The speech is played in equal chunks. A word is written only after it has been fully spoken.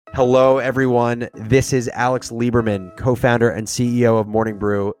Hello, everyone. This is Alex Lieberman, co-founder and CEO of Morning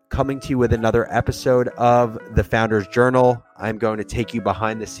Brew, coming to you with another episode of the Founder's Journal. I'm going to take you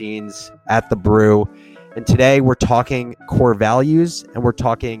behind the scenes at the brew. And today we're talking core values and we're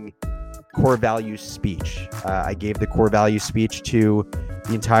talking core values speech. I gave the core values speech to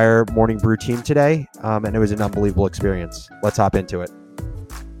the entire Morning Brew team today, and it was an unbelievable experience. Let's hop into it.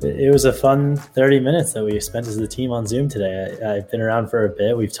 It was a fun 30 minutes that we spent as a team on Zoom today. I've been around for a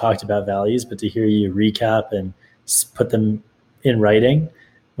bit. We've talked about values, but to hear you recap and put them in writing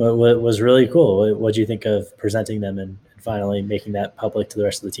was really cool. What do you think of presenting them and finally making that public to the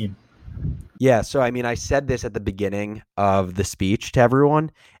rest of the team? Yeah, so I said this at the beginning of the speech to everyone,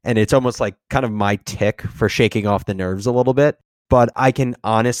 and it's almost like kind of my tick for shaking off the nerves a little bit. But I can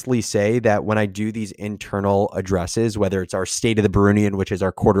honestly say that when I do these internal addresses, whether it's our State of the Brewnian, which is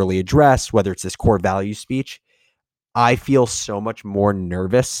our quarterly address, whether it's this core value speech, I feel so much more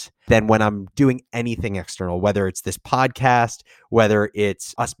nervous than when I'm doing anything external, whether it's this podcast, whether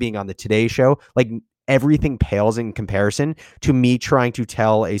it's us being on the Today Show. Like, everything pales in comparison to me trying to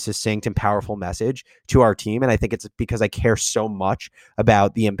tell a succinct and powerful message to our team. And I think it's because I care so much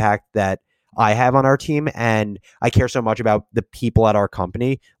about the impact that I have on our team, and I care so much about the people at our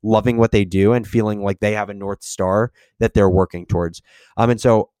company loving what they do and feeling like they have a North Star that they're working towards. And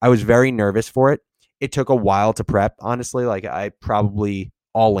so I was very nervous for it. It took a while to prep, honestly. Like, I probably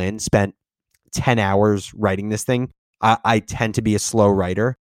all in spent 10 hours writing this thing. I tend to be a slow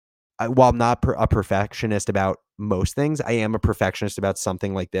writer. While I'm not a perfectionist about most things, I am a perfectionist about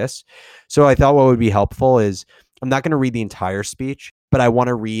something like this. So I thought what would be helpful is I'm not going to read the entire speech, but I want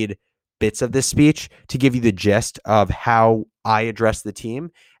to read bits of this speech to give you the gist of how I address the team.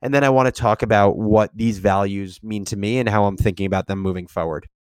 And then I want to talk about what these values mean to me and how I'm thinking about them moving forward.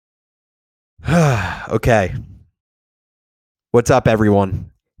 Okay. What's up,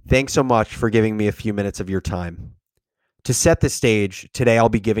 everyone? Thanks so much for giving me a few minutes of your time. To set the stage, today I'll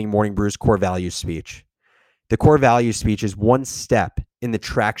be giving Morning Brew's core values speech. The core values speech is one step in the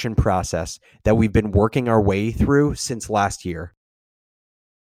traction process that we've been working our way through since last year.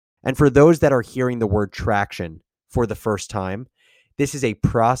 And for those that are hearing the word traction for the first time, this is a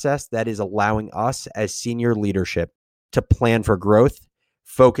process that is allowing us as senior leadership to plan for growth,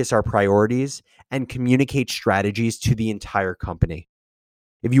 focus our priorities, and communicate strategies to the entire company.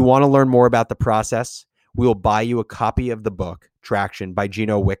 If you want to learn more about the process, we will buy you a copy of the book, Traction by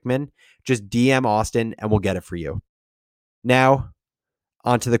Gino Wickman. Just DM Austin and we'll get it for you. Now,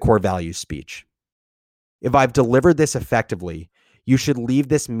 onto the core values speech. If I've delivered this effectively, you should leave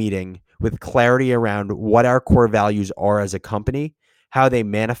this meeting with clarity around what our core values are as a company, how they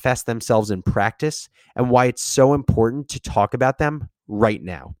manifest themselves in practice, and why it's so important to talk about them right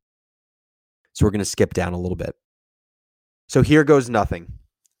now. So we're going to skip down a little bit. So here goes nothing.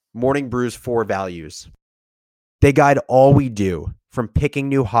 Morning Brew's 4 values. They guide all we do, from picking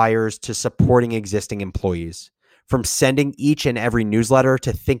new hires to supporting existing employees, from sending each and every newsletter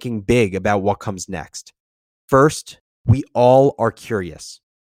to thinking big about what comes next. First, we all are curious.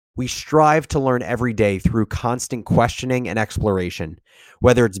 We strive to learn every day through constant questioning and exploration,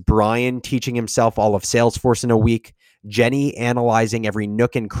 whether it's Brian teaching himself all of Salesforce in a week, Jenny analyzing every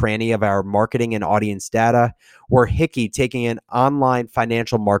nook and cranny of our marketing and audience data, or Hickey taking an online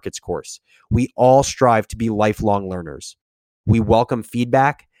financial markets course. We all strive to be lifelong learners. We welcome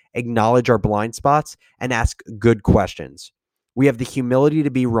feedback, acknowledge our blind spots, and ask good questions. We have the humility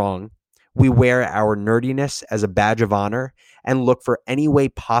to be wrong. We wear our nerdiness as a badge of honor and look for any way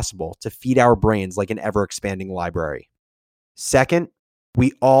possible to feed our brains like an ever-expanding library. Second,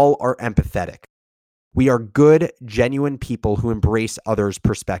 we all are empathetic. We are good, genuine people who embrace others'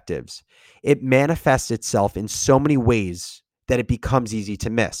 perspectives. It manifests itself in so many ways that it becomes easy to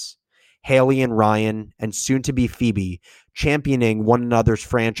miss. Haley and Ryan, and soon to be Phoebe, championing one another's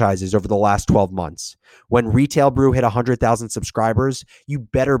franchises over the last 12 months. When Retail Brew hit 100,000 subscribers, you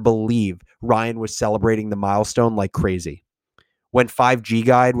better believe Ryan was celebrating the milestone like crazy. When 5G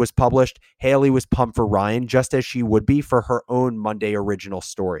Guide was published, Haley was pumped for Ryan just as she would be for her own Monday original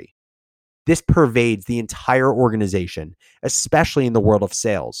story. This pervades the entire organization, especially in the world of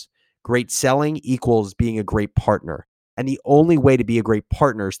sales. Great selling equals being a great partner. And the only way to be a great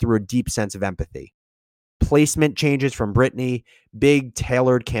partner is through a deep sense of empathy. Placement changes from Brittany, big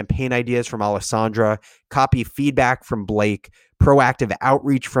tailored campaign ideas from Alessandra, copy feedback from Blake, proactive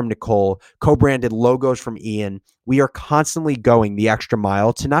outreach from Nicole, co-branded logos from Ian. We are constantly going the extra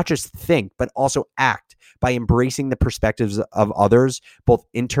mile to not just think, but also act by embracing the perspectives of others, both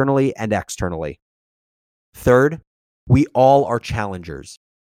internally and externally. Third, we all are challengers.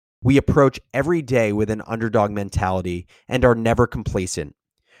 We approach every day with an underdog mentality and are never complacent.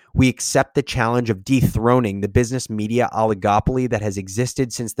 We accept the challenge of dethroning the business media oligopoly that has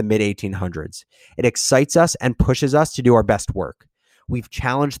existed since the mid 1800s. It excites us and pushes us to do our best work. We've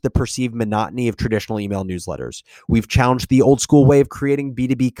challenged the perceived monotony of traditional email newsletters. We've challenged the old school way of creating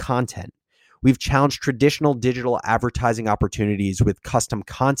B2B content. We've challenged traditional digital advertising opportunities with custom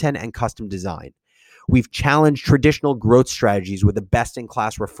content and custom design. We've challenged traditional growth strategies with a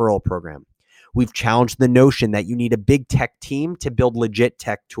best-in-class referral program. We've challenged the notion that you need a big tech team to build legit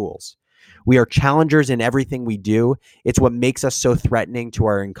tech tools. We are challengers in everything we do. It's what makes us so threatening to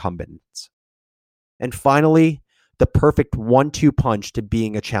our incumbents. And finally, the perfect 1-2 punch to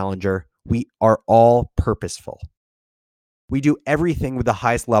being a challenger. We are all purposeful. We do everything with the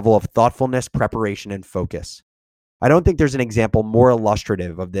highest level of thoughtfulness, preparation, and focus. I don't think there's an example more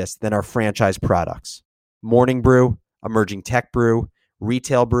illustrative of this than our franchise products. Morning Brew, Emerging Tech Brew,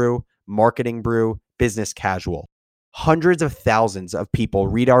 Retail Brew, Marketing Brew, Business Casual. Hundreds of thousands of people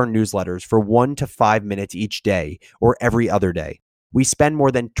read our newsletters for 1 to 5 minutes each day or every other day. We spend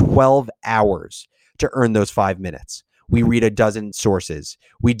more than 12 hours to earn those 5 minutes. We read a dozen sources.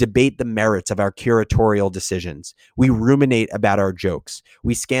 We debate the merits of our curatorial decisions. We ruminate about our jokes.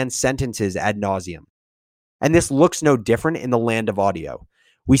 We scan sentences ad nauseum. And this looks no different in the land of audio.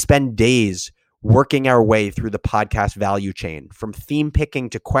 We spend days working our way through the podcast value chain, from theme picking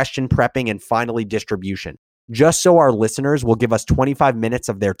to question prepping and finally distribution, just so our listeners will give us 25 minutes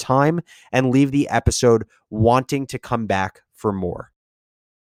of their time and leave the episode wanting to come back for more.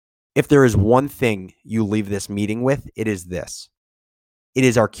 If there is one thing you leave this meeting with, it is this. It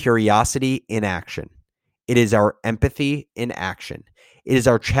is our curiosity in action. It is our empathy in action. It is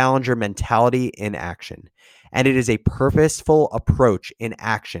our challenger mentality in action. And it is a purposeful approach in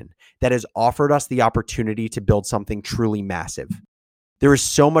action that has offered us the opportunity to build something truly massive. There is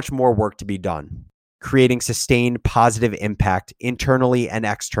so much more work to be done, creating sustained positive impact internally and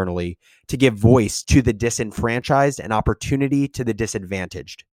externally to give voice to the disenfranchised and opportunity to the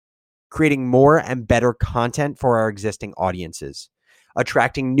disadvantaged, creating more and better content for our existing audiences,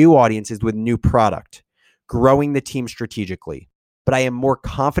 attracting new audiences with new product, growing the team strategically. But I am more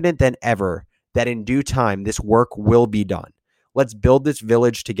confident than ever that in due time, this work will be done. Let's build this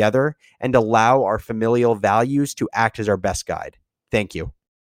village together and allow our familial values to act as our best guide. Thank you.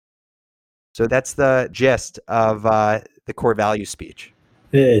 So that's the gist of the core value speech.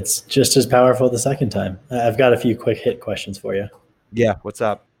 It's just as powerful the second time. I've got a few quick hit questions for you. Yeah, what's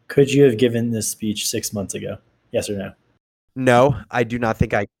up? Could you have given this speech 6 months ago? Yes or no? No, I do not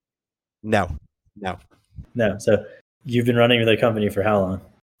think No. No. So you've been running the company for how long?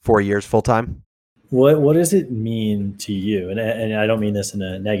 4 years full time. What does it mean to you? And I don't mean this in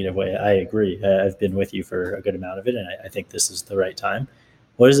a negative way. I agree. I've been with you for a good amount of it, and I think this is the right time.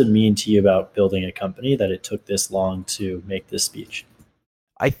 What does it mean to you about building a company that it took this long to make this speech?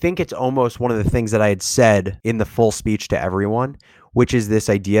 I think it's almost one of the things that I had said in the full speech to everyone, which is this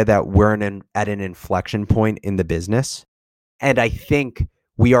idea that we're at an inflection point in the business. And I think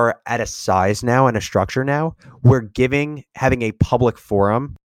we are at a size now and a structure now where having a public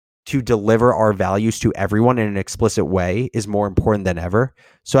forum to deliver our values to everyone in an explicit way is more important than ever.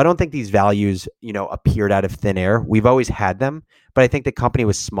 So I don't think these values, appeared out of thin air. We've always had them, but I think the company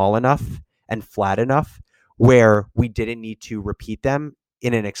was small enough and flat enough where we didn't need to repeat them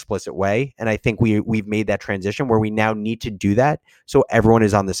in an explicit way. And I think we've made that transition where we now need to do that so everyone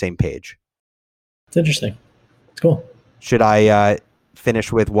is on the same page. It's interesting. It's cool. Should I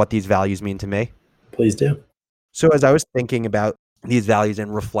finish with what these values mean to me? Please do. So as I was thinking about these values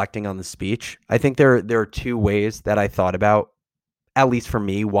and reflecting on the speech, I think there are two ways that I thought about, at least for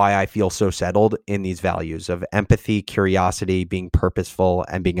me, why I feel so settled in these values of empathy, curiosity, being purposeful,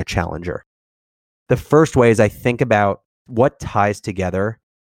 and being a challenger. The first way is I think about what ties together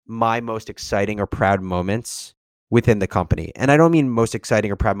my most exciting or proud moments within the company. And I don't mean most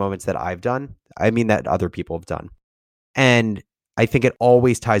exciting or proud moments that I've done. I mean that other people have done. And I think it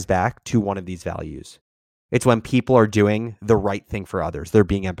always ties back to one of these values. It's when people are doing the right thing for others. They're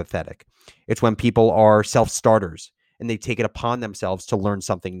being empathetic. It's when people are self-starters and they take it upon themselves to learn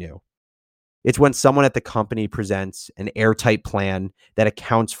something new. It's when someone at the company presents an airtight plan that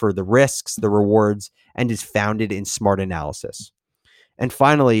accounts for the risks, the rewards, and is founded in smart analysis. And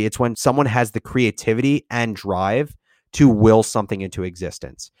finally, it's when someone has the creativity and drive to will something into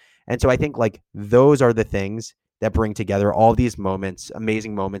existence. And so I think those are the things that bring together all these moments,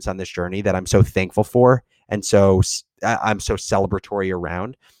 amazing moments on this journey that I'm so thankful for. And so I'm so celebratory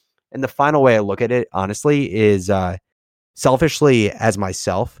around. And the final way I look at it, honestly, is selfishly as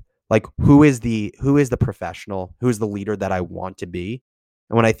myself, who is the professional, who is the leader that I want to be?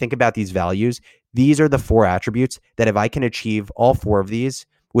 And when I think about these values, these are the 4 attributes that if I can achieve all 4 of these,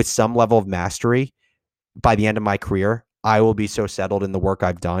 with some level of mastery, by the end of my career, I will be so settled in the work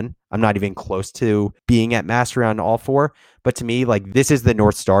I've done. I'm not even close to being at mastery on all four. But to me, like, this is the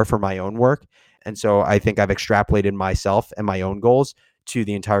North Star for my own work. And so I think I've extrapolated myself and my own goals to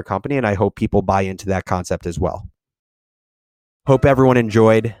the entire company. And I hope people buy into that concept as well. Hope everyone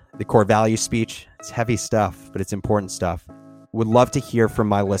enjoyed the core value speech. It's heavy stuff, but it's important stuff. Would love to hear from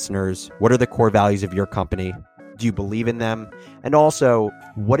my listeners. What are the core values of your company? Do you believe in them? And also,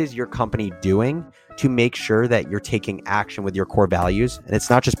 what is your company doing to make sure that you're taking action with your core values? And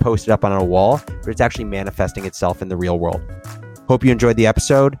it's not just posted up on a wall, but it's actually manifesting itself in the real world. Hope you enjoyed the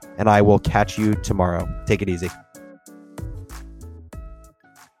episode, and I will catch you tomorrow. Take it easy.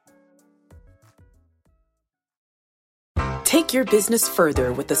 Take your business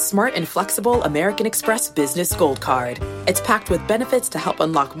further with the smart and flexible American Express Business Gold Card. It's packed with benefits to help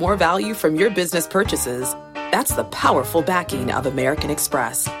unlock more value from your business purchases. That's the powerful backing of American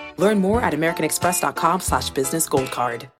Express. Learn more at americanexpress.com/businessgoldcard.